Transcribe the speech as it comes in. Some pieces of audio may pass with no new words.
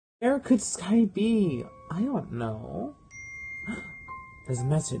Where could Sky be? I don't know. There's a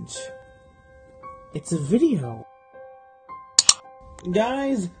message. It's a video.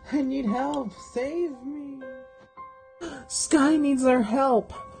 Guys, I need help. Save me. Sky needs our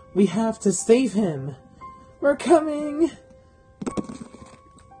help. We have to save him. We're coming.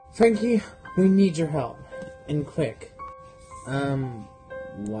 Frankie, we need your help. And quick.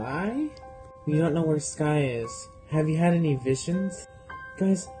 Why? We don't know where Sky is. Have you had any visions?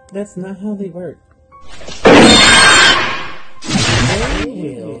 Guys, that's not how they work.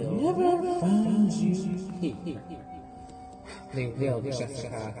 They will never find you. They will,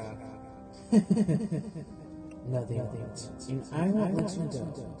 Jessica. No, they won't. And I won't let you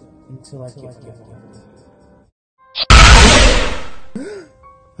go until I give you a gift.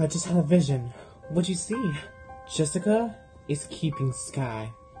 I just had a vision. What'd you see? Jessica is keeping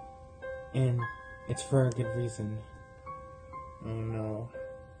Sky. And it's for a good reason. Oh no.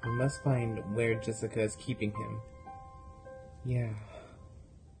 We must find where Jessica is keeping him. Yeah.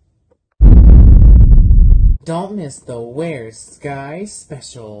 Don't miss the Where's Sky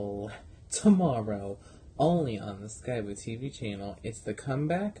special. Tomorrow, only on the Skyboo TV channel, it's the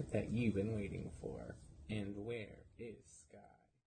comeback that you've been waiting for. And where is